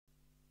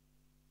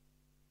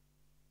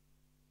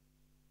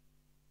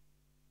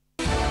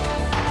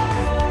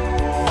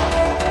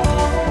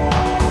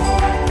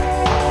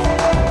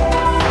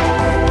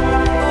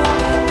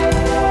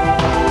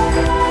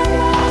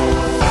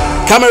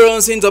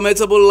Cameroon's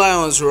indomitable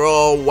Lions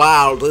roar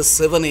wild this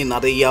evening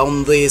at the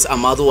Yaounde's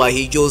Amadou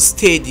Ahidjo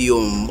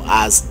Stadium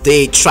as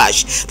they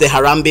trash the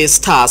Harambee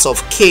Stars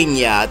of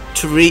Kenya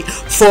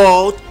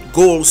 4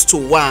 goals to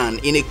 1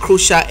 in a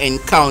crucial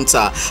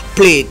encounter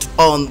played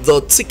on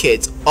the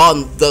ticket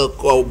on the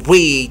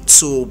way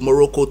to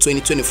Morocco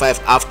 2025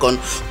 AFCON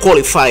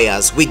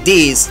qualifiers. With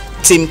this,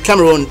 Team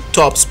Cameroon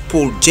tops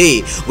Pool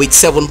J with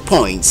 7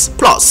 points.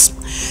 Plus,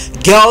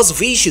 Girls'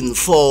 vision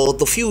for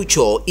the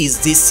future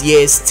is this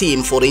year's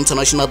theme for the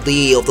International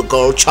Day of the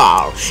Girl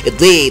Child, a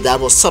day that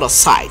was set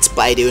aside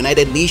by the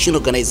United Nations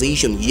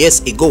Organization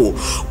years ago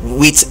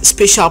with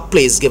special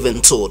place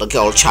given to the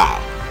girl child.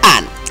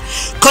 And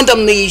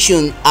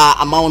condemnation are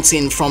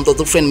amounting from the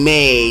different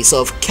mayors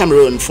of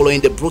Cameroon following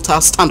the brutal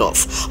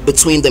standoff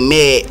between the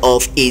mayor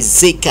of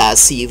Ezeka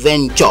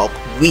Sylvain Job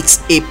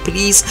with a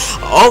police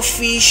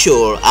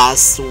official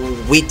as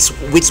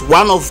with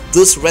one of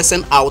this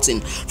recent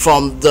outing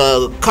from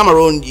the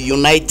Cameroon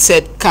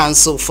United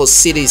Council for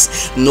Cities,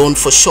 known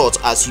for short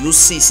as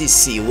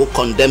UCCC, who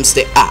condemns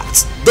the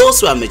act.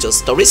 Those were major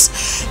stories.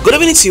 Good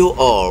evening to you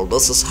all.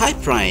 This is High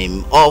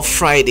Prime of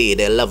Friday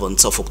the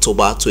 11th of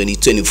October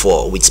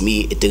 2024 with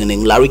me,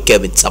 Larry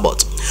Kevin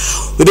Sabot.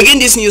 We begin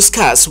this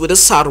newscast with a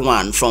sad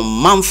one from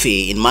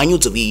Mamfe in Manu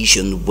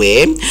Division,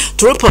 where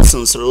 3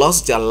 persons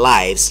lost their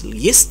lives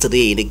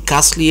yesterday in a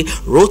ghastly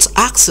road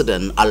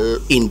accident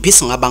in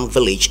Bisangabang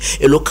village,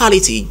 a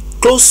locality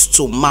close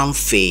to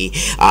Mamfe,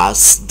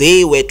 as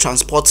they were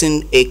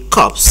transporting a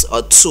corpse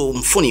to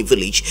Mfuni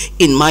village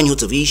in Manu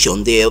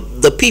Division.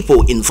 The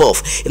people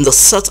involved in the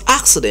said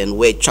accident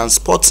were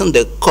transporting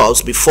the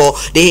corpse before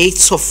they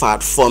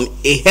suffered from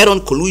a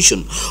head-on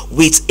collision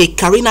with a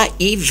Carina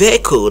E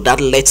vehicle that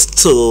led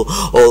to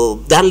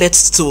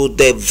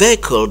the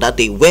vehicle that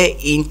they were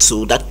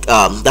into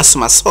that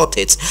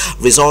somersaulted,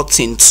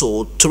 resulting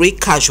to 3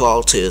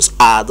 casualties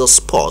at the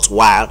spot,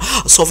 while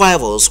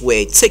survivors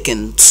were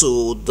taken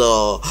to the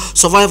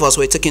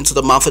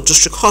Mamfe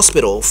District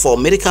Hospital for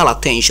medical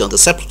attention. The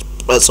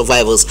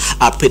survivors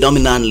are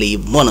predominantly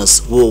mourners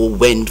who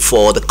went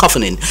for the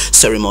coffin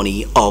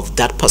ceremony of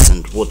that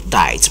person who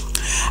died.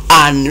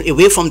 And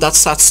away from that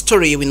sad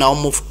story, we now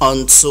move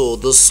on to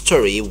the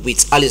story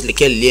with Alice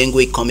Leke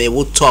Liengwe Kome,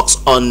 who talks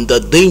on the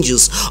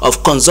dangers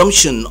of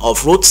consumption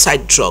of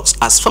roadside drugs,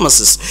 as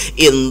pharmacists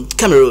in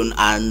Cameroon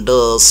and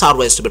the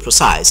Southwest, to be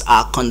precise,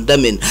 are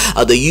condemning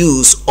the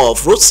use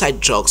of roadside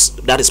drugs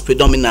that is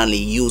predominantly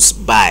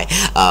used by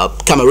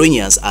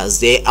Cameroonians, as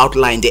they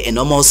outline the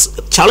enormous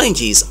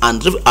challenges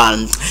and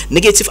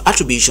negative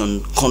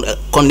attribution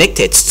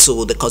connected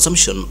to the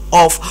consumption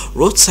of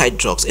roadside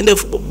drugs. In the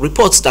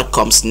reports that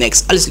comes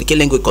next, Alice Leke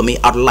Liengwe Kome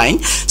outline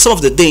some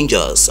of the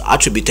dangers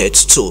attributed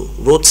to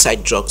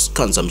roadside drugs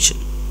consumption.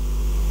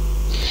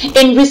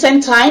 In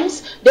recent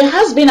times, there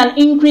has been an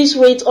increased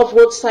rate of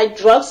roadside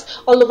drugs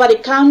all over the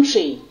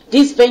country.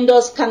 These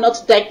vendors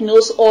cannot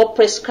diagnose or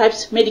prescribe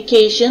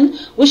medication,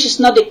 which is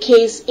not the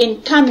case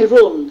in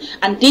Cameroon,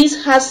 and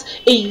this has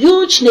a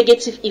huge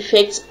negative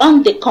effect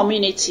on the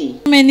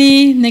community.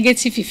 Many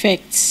negative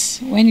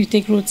effects when you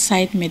take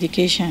roadside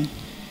medication.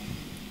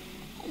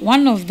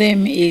 One of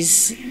them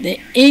is the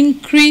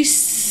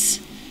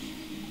increased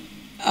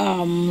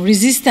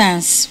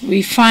resistance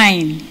we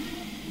find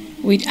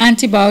with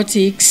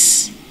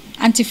antibiotics,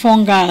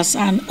 antifungals,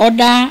 and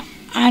other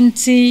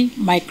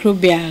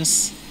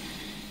antimicrobials.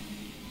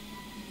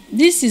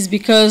 This is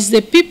because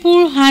the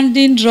people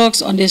handling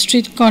drugs on the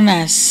street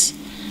corners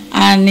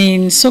and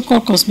in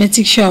so-called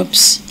cosmetic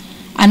shops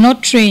are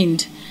not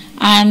trained,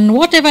 and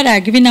whatever they are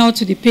giving out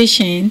to the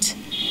patient,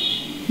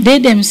 they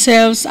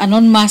themselves are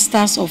not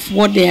masters of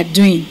what they are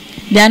doing.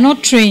 They are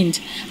not trained,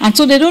 and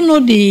so they don't know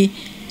the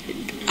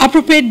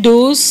appropriate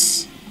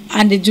dose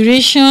and the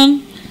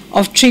duration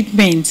of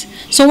treatment.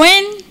 So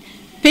when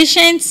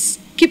patients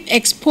keep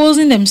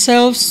exposing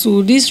themselves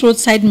to these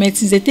roadside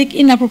medicines, they take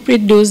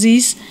inappropriate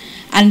doses,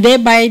 and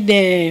thereby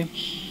the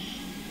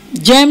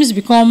germs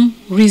become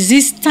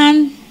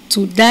resistant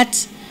to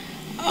that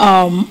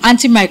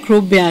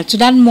antimicrobial, to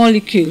that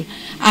molecule,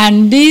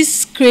 and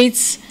this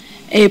creates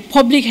a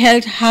public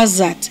health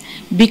hazard,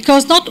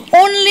 because not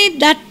only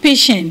that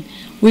patient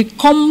will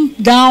come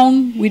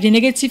down with the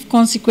negative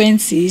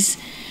consequences,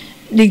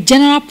 the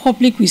general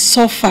public will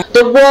suffer.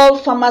 The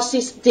World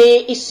Pharmacist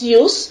Day is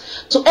used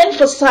to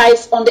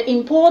emphasize on the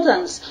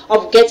importance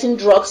of getting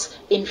drugs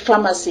in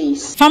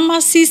pharmacies.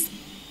 Pharmacists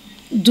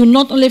do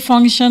not only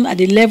function at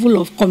the level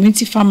of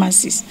community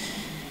pharmacies.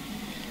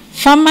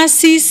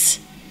 Pharmacists,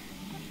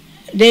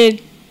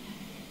 the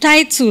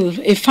title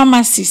a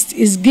pharmacist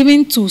is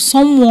given to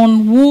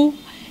someone who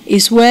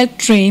is well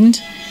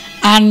trained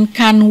and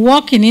can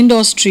work in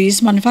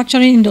industries,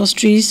 manufacturing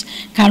industries,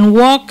 can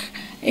work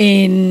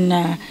in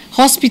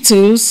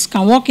hospitals,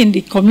 can work in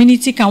the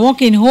community, can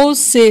work in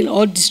wholesale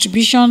or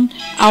distribution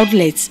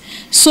outlets.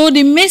 So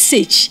the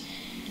message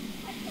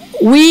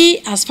we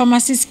as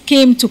pharmacists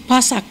came to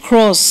pass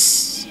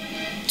across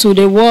to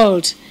the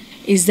world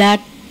is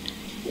that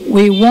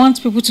we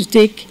want people to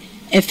take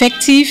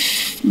effective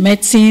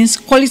medicines,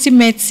 quality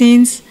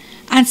medicines,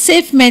 and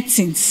safe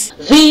medicines.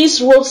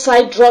 These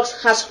roadside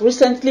drugs has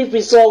recently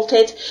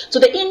resulted to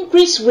the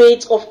increased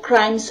rate of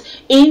crimes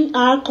in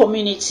our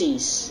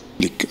communities.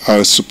 They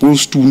are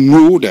supposed to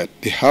know that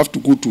they have to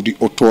go to the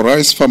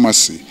authorized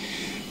pharmacy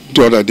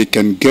so that they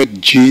can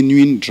get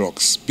genuine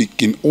drugs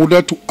in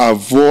order to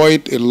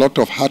avoid a lot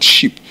of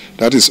hardship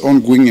that is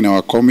ongoing in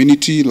our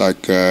community,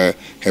 like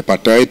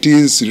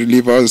hepatitis,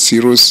 liver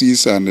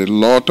cirrhosis, and a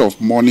lot of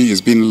money is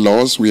being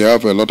lost. We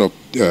have a lot of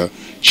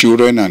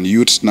children and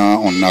youths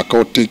now on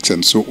narcotics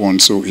and so on.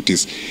 So it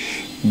is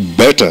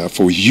better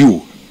for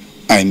you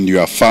and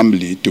your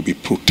family to be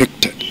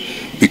protected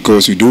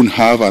because you don't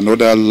have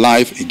another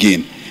life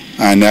again.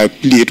 And I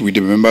plead with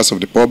the members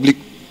of the public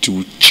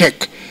to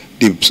check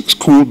the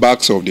school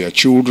bags of their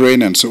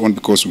children and so on,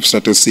 because we've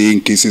started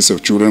seeing cases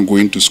of children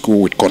going to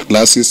school with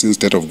cutlasses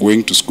instead of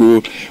going to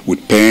school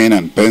with pen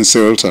and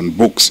pencils and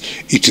books.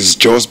 It is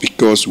just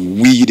because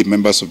we, the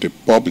members of the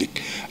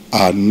public,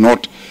 are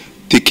not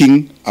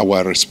taking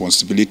our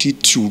responsibility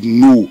to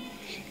know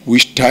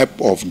which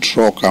type of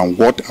drug and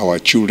what our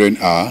children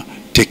are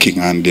taking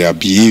and their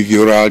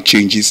behavioral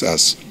changes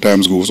as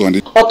time goes on.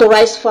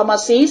 Authorized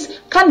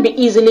pharmacies can be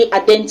easily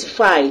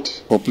identified.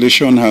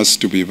 Population has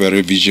to be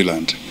very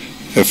vigilant.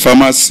 A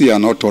pharmacy,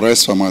 an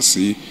authorized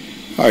pharmacy,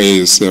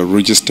 is a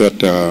registered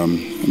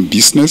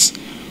business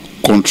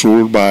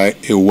controlled by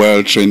a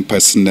well-trained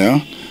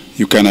personnel.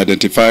 You can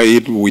identify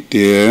it with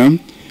a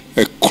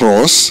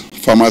cross,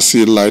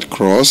 pharmacy light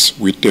cross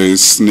with a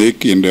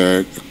snake in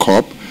the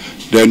cup.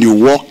 Then you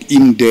walk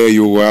in there,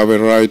 you have a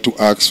right to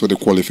ask for the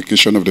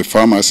qualification of the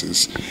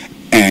pharmacist,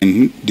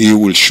 and they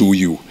will show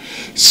you.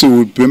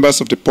 So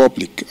members of the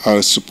public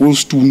are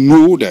supposed to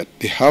know that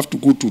they have to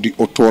go to the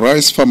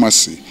authorized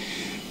pharmacy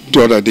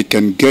so that they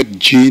can get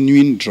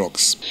genuine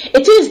drugs.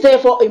 It is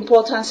therefore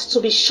important to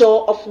be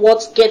sure of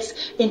what gets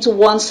into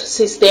one's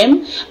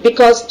system,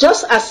 because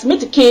just as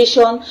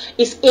medication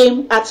is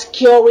aimed at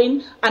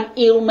curing an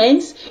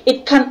ailment,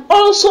 it can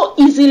also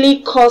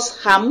easily cause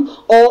harm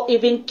or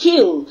even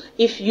kill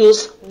if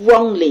used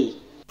wrongly.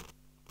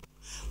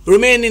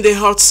 Remain in the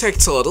health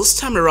sector this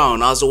time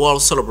around as the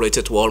world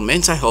celebrated World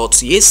Mental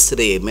Health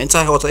yesterday.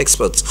 Mental health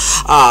experts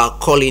are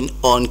calling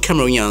on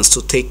Cameroonians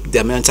to take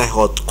their mental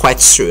health quite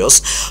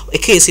serious. A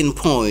case in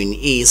point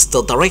is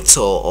the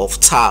director of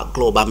TAR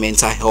Global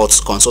Mental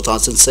Health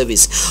Consultancy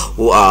Service,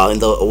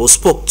 who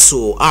spoke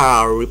to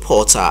our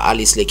reporter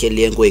Alice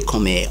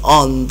Leke-Liengwe-Kome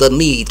on the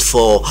need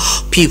for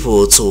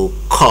people to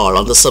call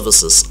on the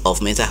services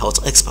of mental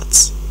health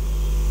experts.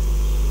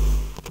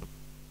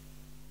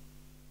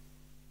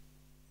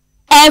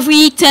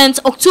 Every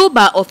 10th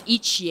October of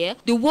each year,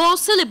 the world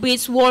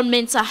celebrates World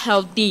Mental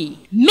Health Day,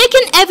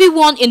 making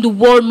everyone in the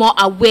world more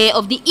aware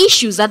of the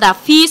issues that are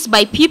faced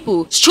by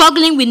people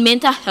struggling with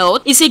mental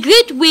health is a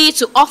great way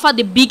to offer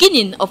the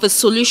beginning of a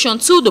solution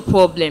to the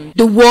problem.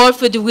 The World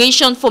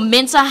Federation for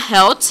Mental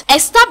Health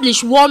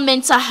established World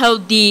Mental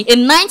Health Day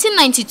in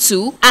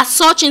 1992. As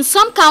such, in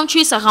some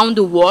countries around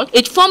the world,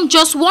 it formed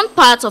just one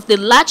part of the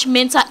large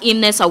Mental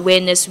Illness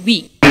Awareness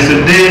Week. It's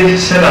a day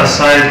set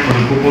aside for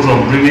the purpose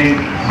of bringing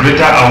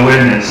greater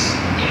awareness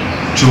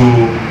to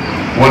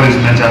what is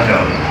mental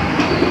health.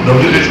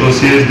 WHO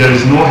says there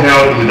is no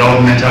health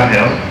without mental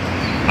health,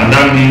 and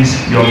that means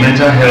your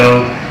mental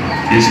health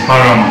is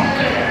paramount,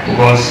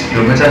 because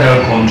your mental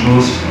health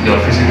controls your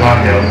physical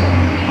health,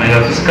 and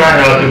your physical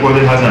health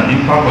equally has an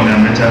impact on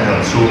your mental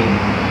health. So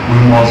we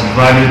must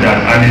value that,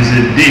 and it's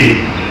a day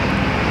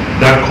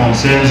that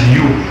concerns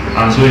you,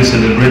 and so it's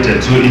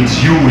celebrated. So it's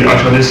you we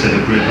actually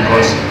celebrate,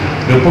 because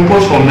the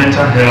purpose for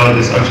mental health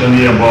is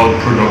actually about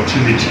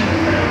productivity.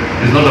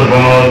 It's not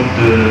about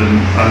the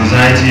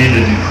anxiety,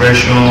 the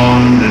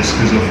depression, the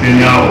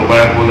schizophrenia or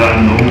bipolar,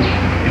 no.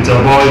 It's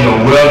about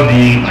your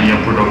well-being and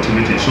your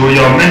productivity. So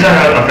your mental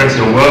health affects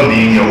your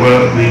well-being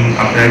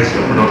affects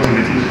your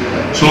productivity.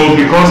 So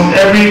because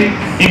every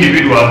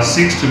individual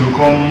seeks to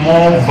become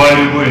more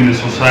valuable in the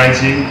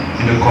society,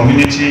 in the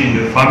community,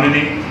 in the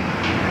family,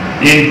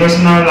 in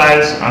personal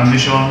lives,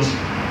 ambitions,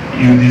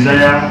 you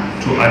desire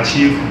to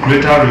achieve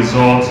greater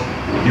results,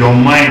 your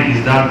mind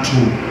is that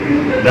tool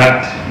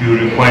that you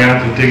require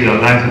to take your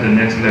life to the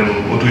next level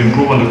or to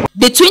improve on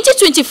the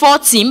 2024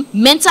 theme,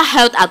 Mental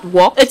Health at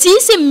Work, it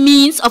is a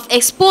means of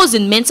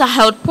exposing mental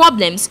health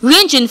problems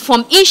ranging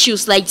from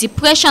issues like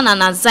depression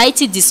and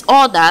anxiety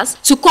disorders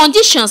to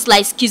conditions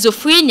like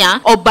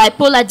schizophrenia or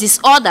bipolar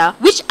disorder,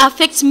 which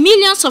affects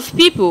millions of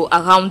people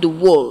around the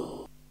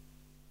world.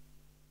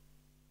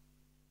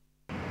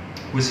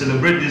 We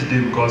celebrate this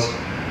day because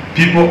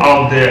people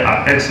out there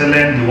are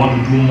excellent, they want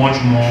to do much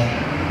more,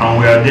 and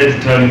we are there to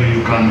tell you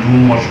you can do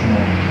much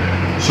more.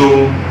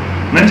 So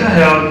mental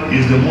health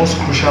is the most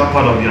crucial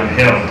part of your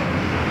health,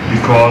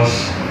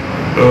 because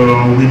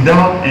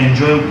without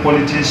enjoying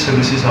quality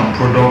services and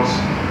products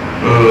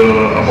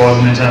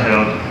about mental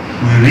health,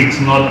 we risk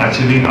not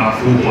achieving our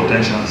full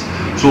potentials.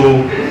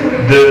 So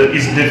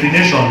its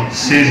definition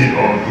says it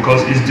all,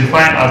 because it's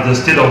defined as the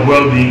state of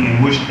well-being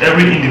in which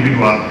every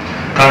individual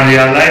can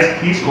realize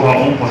his or her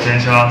own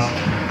potentials,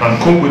 can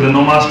cope with the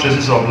normal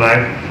stresses of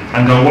life,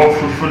 and can work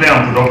fruitfully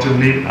and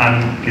productively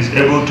and is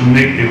able to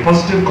make a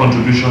positive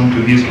contribution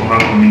to his or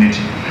her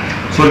community.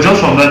 So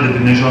just from that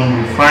definition,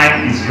 we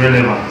find its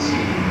relevance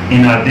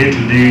in our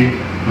day-to-day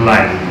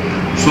life.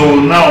 So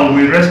now,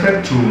 with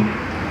respect to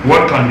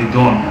what can be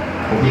done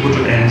for people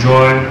to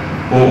enjoy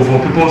or for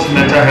people's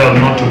mental health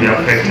not to be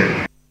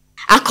affected.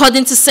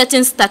 According to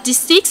certain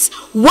statistics,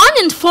 1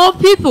 in 4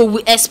 people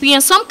will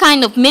experience some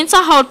kind of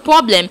mental health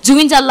problem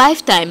during their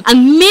lifetime,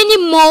 and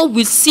many more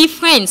will see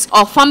friends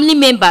or family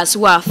members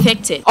who are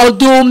affected.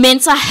 Although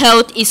mental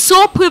health is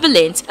so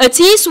prevalent, it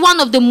is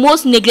one of the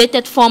most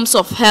neglected forms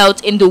of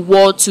health in the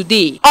world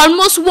today.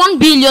 Almost 1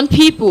 billion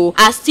people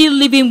are still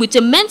living with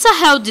a mental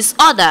health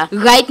disorder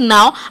right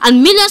now,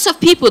 and millions of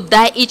people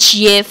die each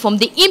year from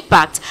the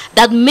impact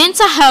that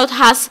mental health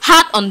has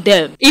had on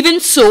them.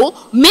 Even so,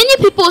 many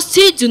people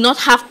still do not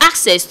have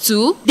access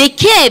to the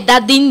care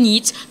that they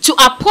need to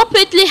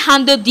appropriately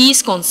handle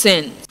these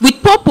concerns.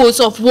 With purpose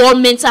of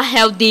World Mental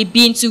Health Day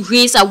being to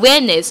raise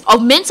awareness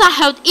of mental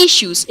health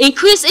issues,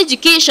 increase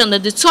education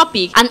on the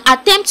topic, and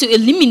attempt to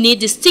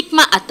eliminate the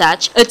stigma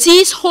attached, it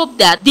is hoped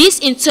that this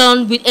in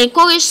turn will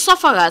encourage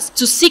sufferers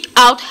to seek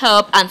out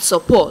help and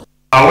support.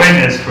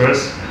 Awareness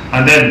first,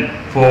 and then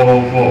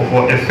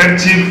for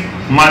effective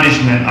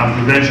management and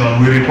prevention,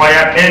 we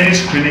require early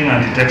screening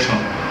and detection.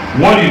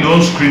 What you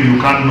don't screen, you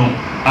can't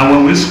know. And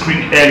when we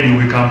screen early,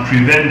 we can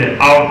prevent the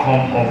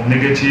outcome of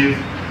negative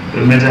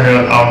mental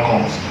health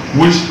outcomes,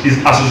 which is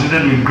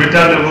associated with greater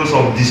levels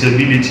of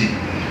disability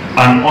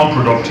and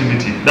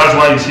unproductivity. That's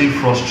why you see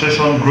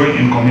frustration growing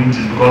in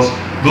communities, because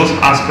those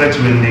aspects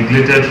were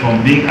neglected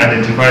from being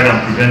identified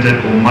and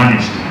prevented or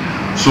managed.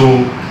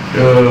 So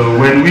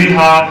when we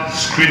have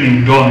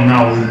screening done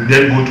now, we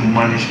then go to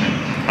management.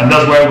 And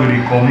that's why we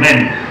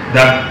recommend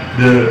that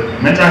the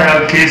mental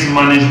health case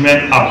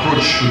management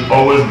approach should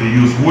always be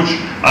used, which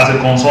as a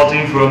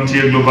consulting firm,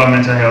 TA Global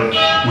Mental Health,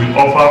 we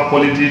offer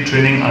quality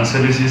training and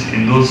services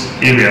in those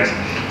areas.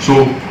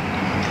 So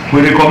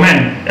we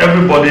recommend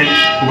everybody,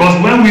 because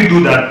when we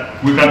do that,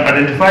 we can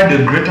identify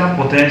the greater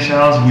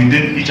potentials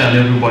within each and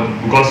everybody,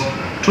 because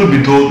truth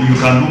be told, you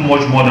can do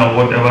much more than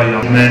whatever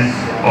you have meant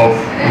of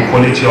the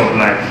quality of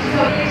life.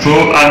 So,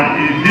 and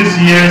this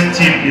year's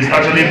theme is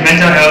actually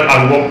mental health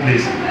at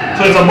workplace.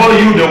 So it's about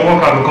you, the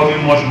worker,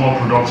 becoming much more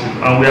productive.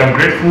 And we are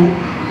grateful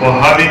for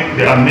having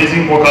the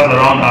amazing workers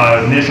around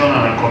our nation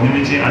and our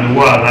community and the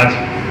world at large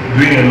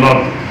doing a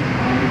lot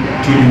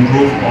to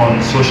improve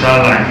on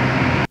social life.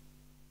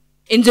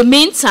 In the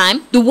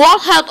meantime, the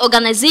World Health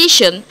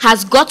Organization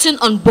has gotten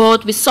on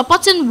board with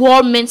supporting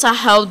World Mental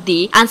Health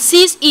Day and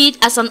sees it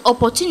as an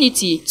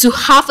opportunity to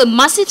have a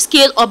massive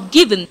scale up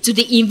given to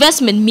the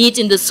investment made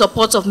in the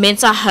support of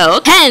mental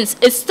health. Hence,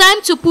 it's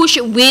time to push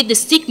away the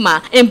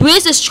stigma,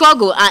 embrace the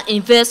struggle, and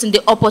invest in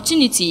the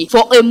opportunity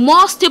for a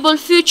more stable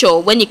future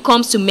when it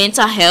comes to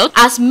mental health.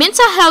 As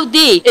Mental Health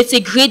Day, it's a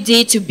great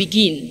day to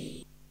begin.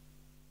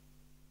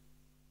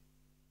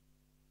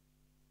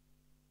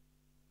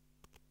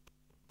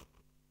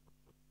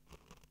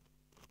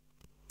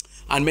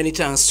 And many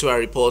thanks to our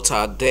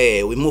reporter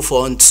there. We move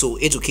on to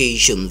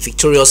education.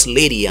 Victorious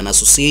Lady, an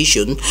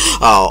association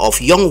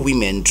of young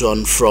women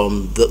drawn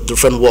from the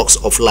different walks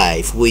of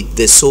life with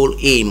the sole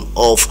aim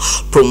of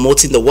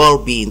promoting the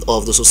well-being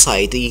of the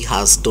society,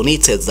 has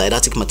donated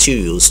didactic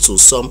materials to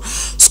some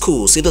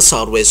schools in the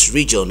southwest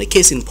region. A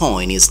case in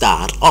point is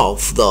that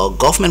of the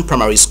government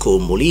primary school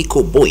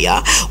Moliko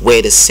Boya,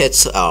 where they set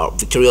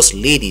Victorious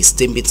Ladies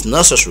deemed it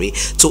necessary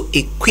to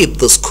equip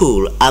the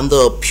school and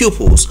the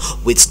pupils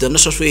with the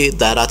necessary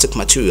didactic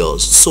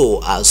materials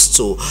so as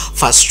to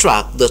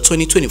fast-track the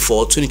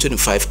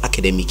 2024-2025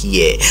 academic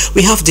year.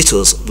 We have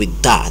details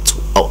with that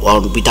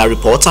with our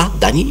reporter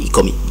Danny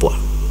Ikomi-Boa.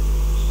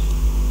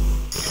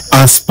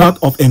 As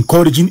part of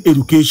encouraging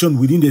education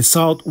within the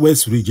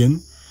southwest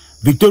region,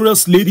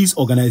 Victorious Ladies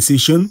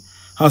Organization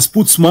has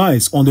put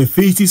smiles on the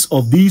faces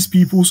of these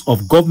pupils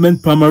of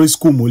government primary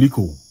school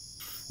Moliko.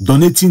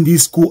 Donating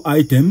these school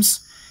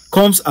items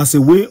comes as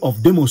a way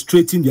of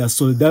demonstrating their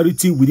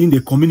solidarity within the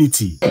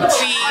community.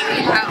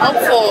 We are up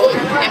for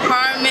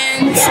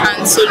empowerment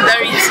and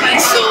solidarity,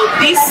 so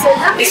this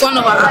is one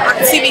of our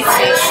activities,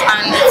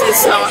 and it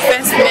is our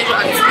first major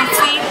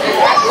activity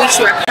which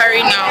we are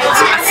carrying out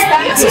as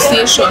the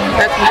association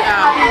that we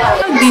are.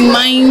 Have in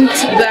mind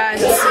that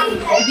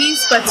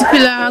this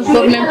particular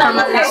government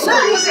primary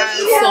school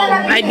has some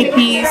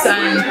IDPs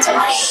and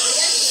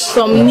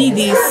some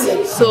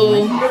needies,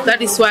 so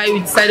that is why we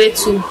decided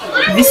to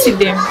visit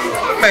them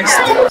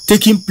first.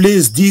 Taking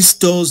place this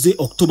Thursday,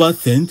 October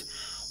 10th,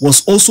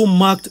 was also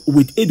marked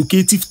with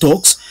educative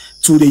talks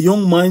to the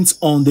young minds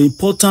on the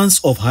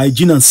importance of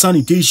hygiene and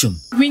sanitation.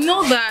 We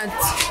know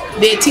that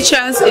the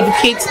teachers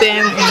educate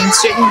them on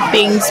certain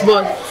things,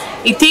 but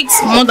it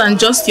takes more than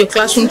just your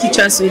classroom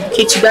teachers to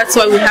educate you. That's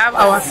why we have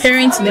our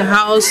parents in the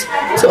house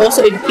to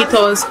also educate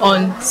us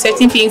on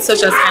certain things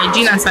such as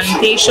hygiene and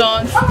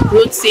sanitation,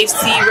 road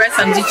safety, rights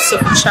and duties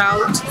of the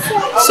child.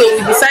 So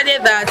we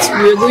decided that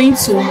we were going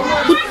to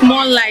put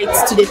more light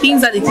to the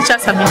things that the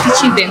teachers have been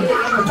teaching them.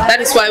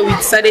 That is why we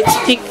decided to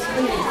take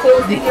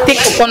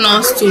take upon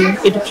us to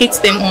educate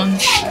them on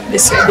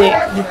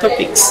the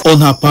topics. On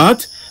her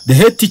part, the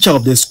head teacher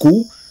of the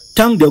school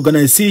thanked the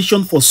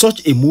organization for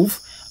such a move,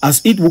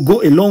 as it will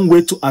go a long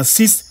way to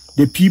assist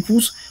the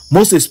pupils,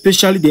 most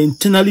especially the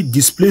internally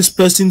displaced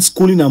persons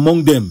schooling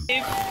among them.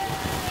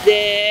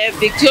 The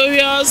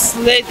victorious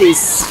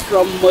ladies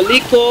from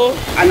Moliko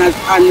and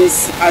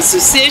its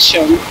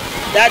association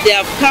that they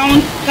have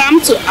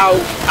come to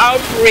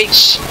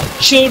outreach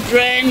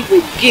children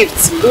with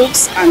gifts,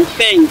 books and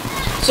pen.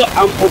 So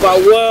I'm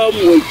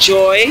overwhelmed with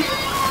joy.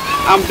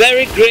 I'm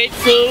very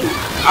grateful.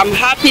 I'm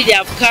happy they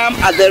have come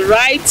at the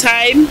right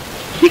time,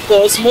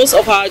 because most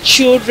of our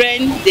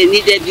children, they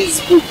needed these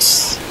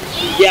books.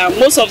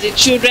 Most of the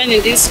children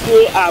in this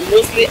school are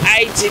mostly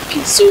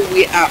IDP, so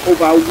we are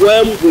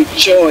overwhelmed with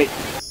joy.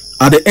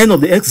 At the end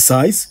of the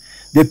exercise,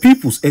 the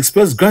pupils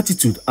expressed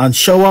gratitude and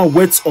shower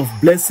words of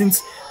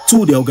blessings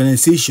to the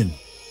organization.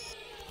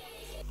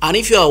 And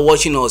if you are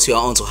watching us, you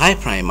are on to High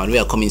Prime, and we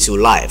are coming to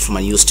you live from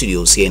our new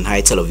studios here in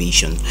High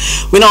Television.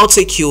 We now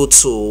take you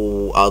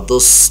to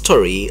this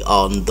story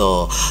on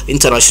the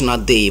International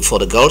Day for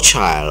the Girl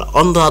Child.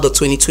 Under the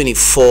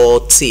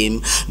 2024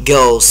 theme,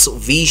 Girls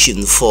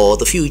Vision for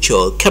the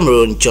Future,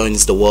 Cameroon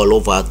joins the world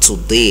over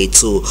today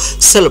to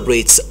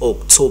celebrate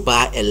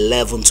October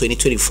 11,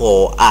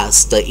 2024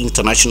 as the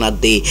International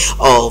Day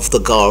of the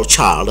Girl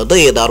Child, a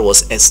day that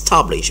was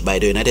established by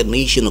the United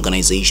Nations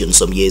Organization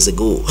some years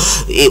ago.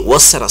 It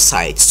was set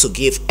aside to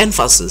give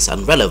emphasis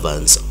and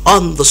relevance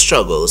on the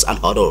struggles and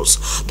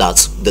hurdles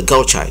that the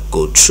girl child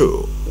go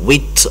through.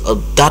 With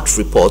that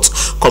report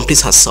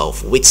completes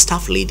herself with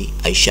staff lady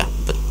Aisha.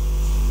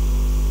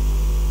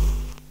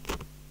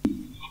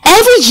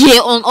 Every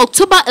year on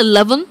October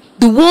 11,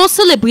 the world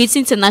celebrates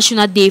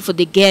International Day for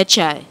the Girl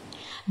Child.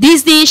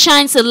 This day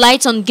shines a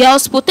light on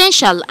girls'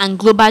 potential and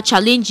global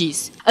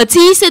challenges. It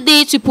is a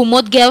day to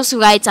promote girls'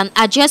 rights and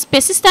address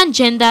persistent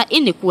gender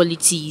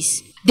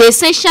inequalities. The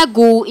essential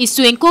goal is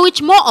to encourage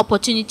more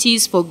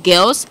opportunities for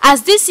girls,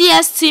 as this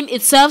year's theme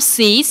itself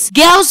says,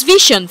 Girls'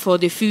 Vision for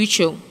the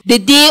Future. The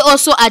day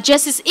also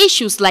addresses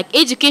issues like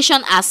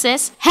education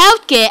access,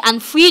 healthcare,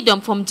 and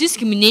freedom from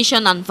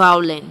discrimination and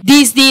violence.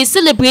 This day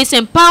celebrates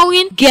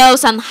empowering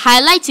girls and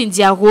highlighting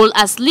their role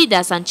as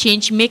leaders and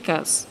change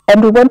makers.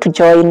 And we want to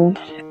join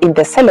in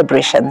the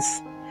celebrations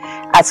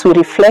as we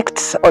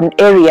reflect on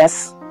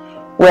areas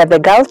where the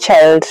girl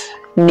child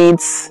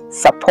needs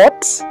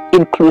support,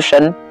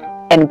 inclusion,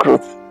 and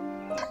growth.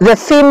 The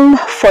theme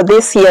for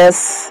this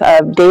year's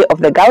Day of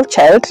the Girl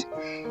Child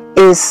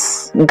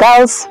is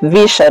Girls'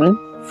 Vision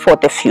for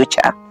the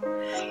Future,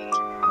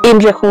 in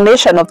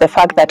recognition of the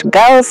fact that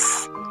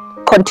girls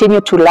continue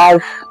to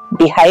lag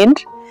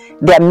behind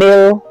their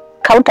male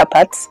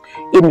counterparts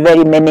in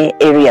very many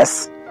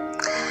areas,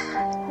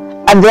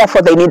 and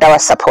therefore they need our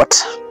support.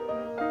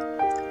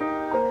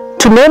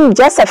 To name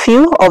just a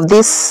few of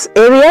these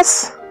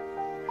areas,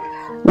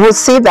 we'll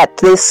see that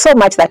there's so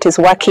much that is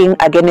working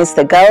against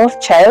the girl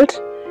child,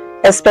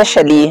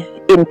 especially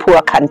in poor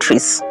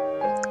countries.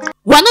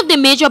 One of the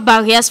major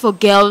barriers for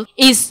girls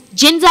is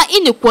gender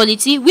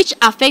inequality, which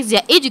affects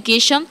their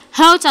education,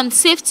 health, and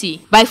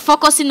safety. By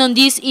focusing on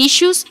these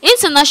issues,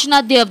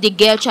 International Day of the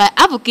Girl Child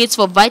advocates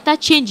for vital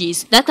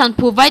changes that can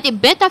provide a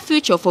better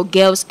future for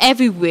girls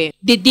everywhere.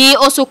 The day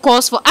also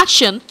calls for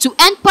action to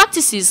end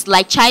practices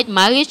like child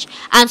marriage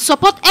and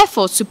support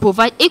efforts to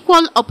provide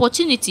equal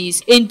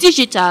opportunities in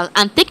digital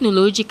and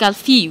technological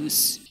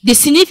fields. The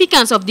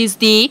significance of this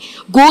day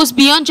goes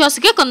beyond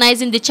just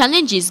recognizing the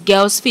challenges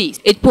girls face.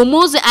 It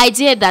promotes the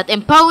idea that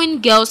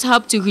empowering girls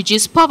help to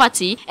reduce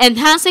poverty,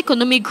 enhance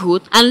economic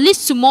growth, and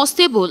leads to more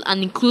stable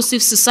and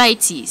inclusive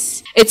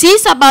societies. It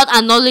is about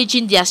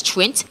acknowledging their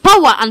strength,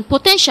 power, and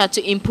potential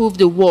to improve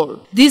the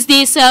world. This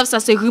day serves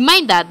as a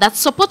reminder that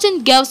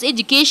supporting girls'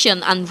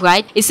 education and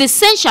rights is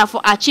essential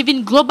for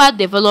achieving global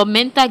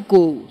developmental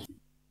goals.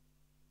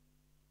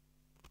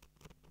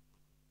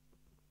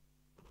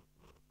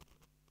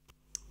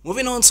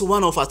 Moving on to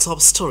one of our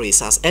top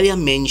stories, as earlier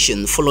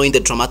mentioned, following the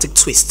dramatic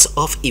twist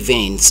of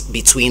events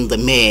between the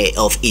mayor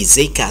of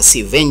Ezeka,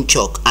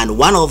 Sivenchok, and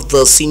one of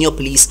the senior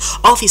police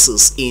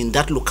officers in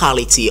that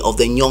locality of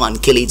the Nyong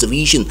and Kele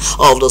division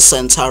of the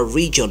Central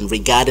region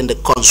regarding the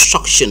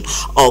construction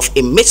of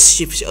a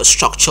makeshift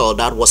structure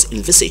that was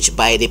envisaged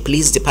by the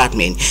police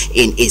department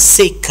in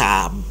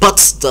Ezeka, but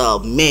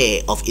the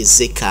mayor of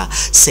Ezeka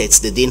said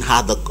they didn't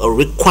have the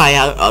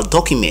required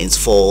documents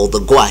for the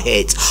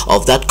go-ahead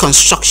of that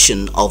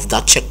construction of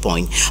that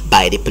checkpoint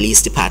by the police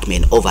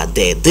department over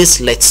there. This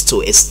led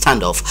to a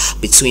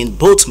standoff between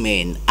both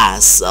men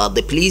as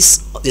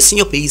the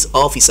senior police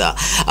officer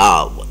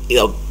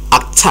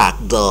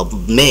attacked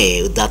the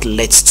mayor, that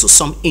led to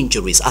some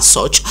injuries. As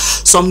such,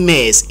 some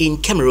mayors in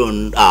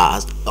Cameroon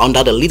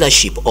under the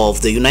leadership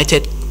of the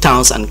United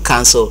Towns and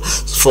Council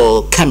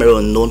for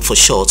Cameroon, known for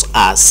short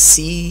as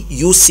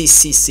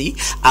UCCC,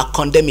 are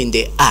condemning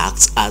the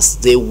act as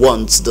they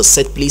want the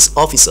said police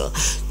officer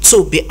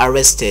to be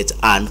arrested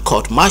and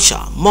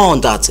court-martialed. More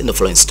on that in the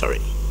following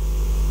story.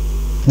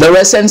 The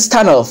recent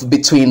standoff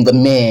between the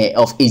mayor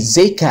of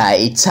Ezeka,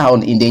 a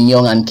town in the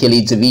Nyong and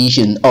Kili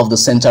division of the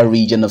central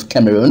region of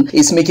Cameroon,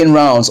 is making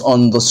rounds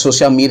on the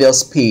social media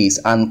space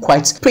and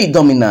quite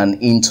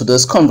predominant in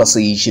today's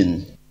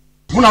conversation.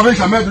 Vous n'avez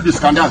jamais vu de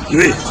scandale?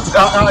 Oui.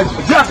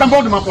 Dis à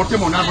Cambon de m'apporter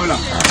mon arbre là.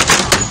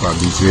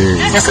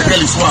 Qu'est-ce que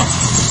l'histoire?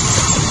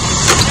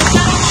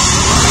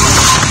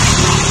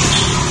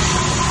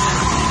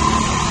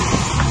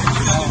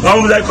 Quand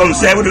vous êtes comme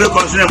ça, vous devez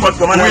continuer n'importe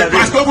comment dans la vie.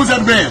 Parce que vous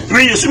êtes maire.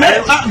 Oui, je suis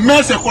maire. Ah,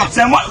 maire c'est quoi?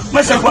 C'est moi.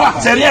 Mais c'est quoi?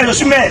 C'est rien, je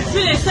suis maire.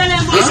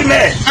 Je suis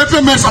maire. Un peu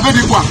maire, ça veut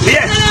dire quoi?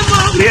 Rien.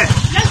 Rien.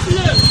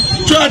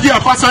 Tu as dit à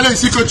Passalé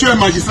ici que tu es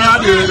magistrat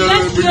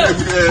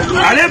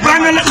allez,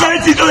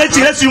 prenez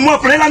tirer sur moi,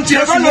 prenez la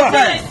tirer sur moi.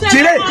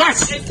 Tirez,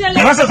 casse.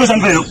 Mais moi, c'est que ça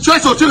me fait. Tu es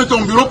sorti de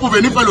ton bureau pour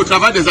venir faire le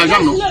travail des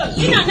agents, non?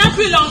 Il n'en a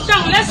plus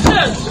longtemps,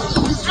 laisse-le.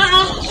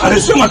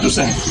 Arrêtez-moi tout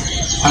ça.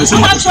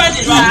 Arrêtez-moi tout ça.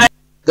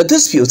 The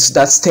dispute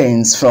that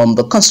stems from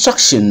the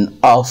construction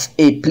of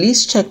a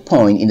police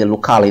checkpoint in the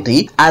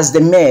locality, as the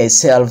mayor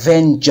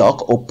Sylvain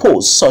Jock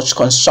opposed such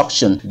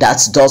construction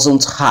that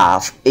doesn't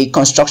have a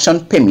construction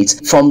permit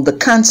from the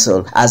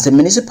council, as the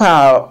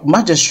municipal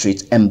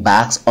magistrate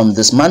embarks on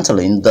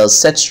dismantling the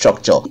said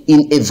structure.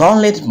 In a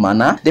violent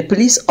manner, the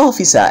police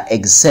officer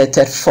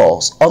exerted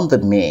force on the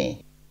mayor.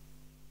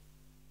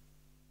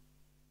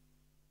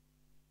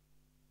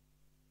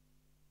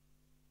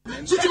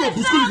 Si tu me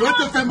bouscules, je vais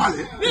te faire mal.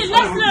 Oui,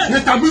 laisse-le. Ne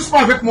t'amuse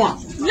pas avec moi.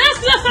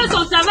 Laisse-le faire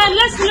son travail,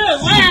 laisse-le.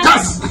 Ouais.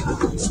 Casse.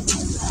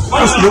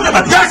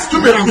 Casse, tu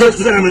me renverses.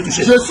 Vous allez me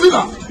toucher. Je suis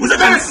là. Vous êtes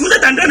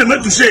en train de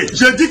me toucher.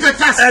 Je dis que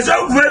casse.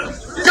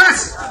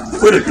 Casse. Vous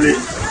pouvez reculer.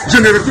 Je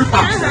ne recule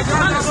pas.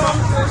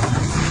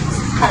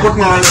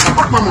 Apporte-moi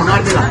mon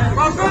arme là.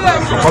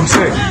 Comme ça.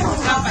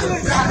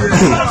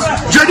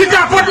 Je dis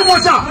qu'apporte-moi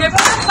ça. Ne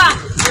parle pas.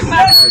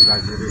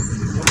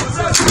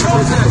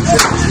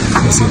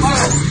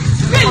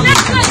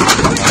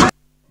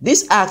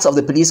 This act of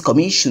the police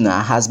commissioner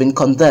has been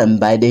condemned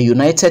by the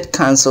United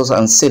Councils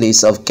and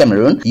Cities of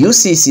Cameroon,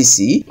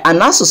 UCCC,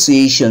 an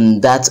association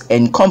that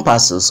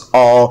encompasses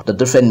all the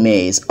different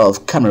mayors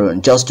of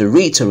Cameroon. Just to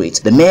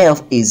reiterate, the mayor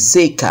of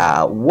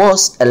Ezeka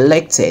was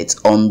elected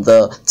on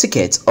the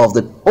ticket of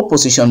the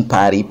opposition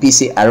party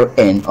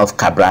PCRN of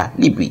Cabra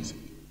Libri.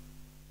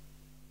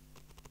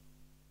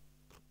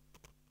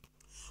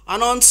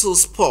 And on to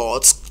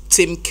sports.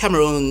 Team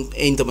Cameroon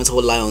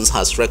Indomitable Lions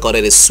has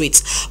recorded a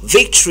sweet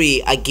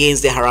victory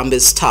against the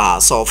Harambee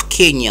Stars of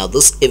Kenya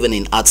this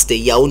evening at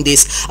the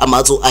Yaounde's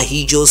Amadou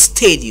Ahidjo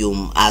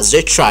Stadium as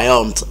they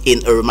triumphed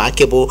in a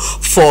remarkable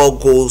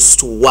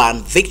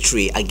 4-1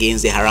 victory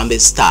against the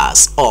Harambee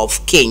Stars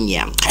of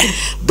Kenya.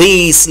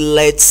 This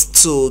led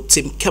to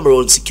Team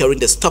Cameroon securing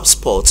the top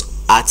spot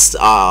at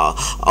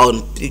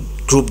on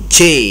Group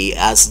J,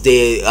 as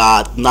they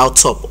are now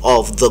top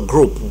of the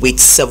group with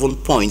 7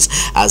 points,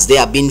 as they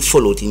are being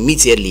followed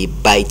immediately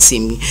by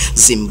Team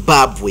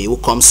Zimbabwe, who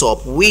comes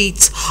up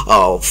with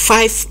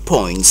 5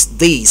 points.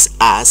 This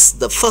as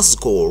the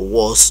first goal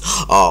was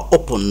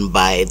opened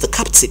by the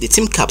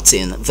team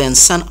captain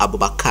Vincent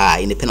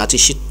Abubakar in a penalty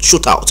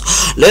shootout.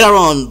 Later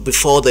on,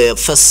 before the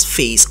first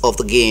phase of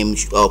the game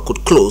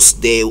could close,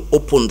 they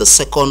opened the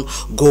second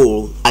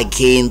goal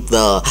against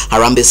the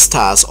Harambee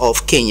Stars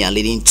of Kenya,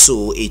 leading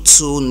to a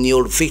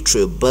 2-0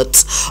 victory.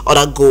 But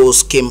other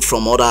goals came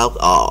from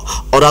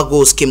other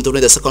goals came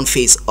during the second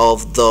phase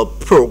of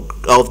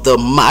the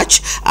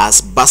match,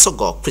 as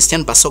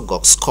Christian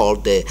Basogok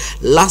scored the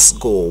last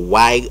goal,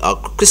 while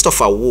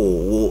Christopher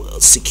Wu, who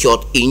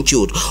secured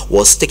injured,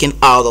 was taken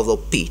out of the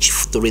pitch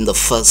during the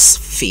first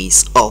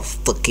phase of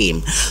the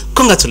game.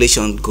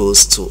 Congratulations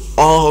goes to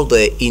all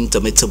the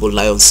Indomitable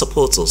Lions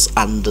supporters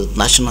and the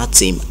national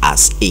team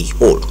as a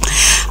whole.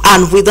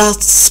 And with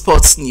that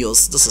sports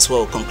news, this is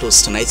where we conclude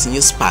tonight's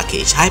news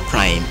package, High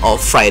Prime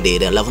of Friday,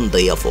 the 11th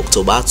day of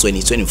October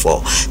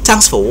 2024.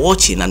 Thanks for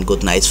watching and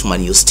good night from our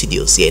news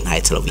studios here in High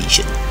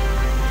Television.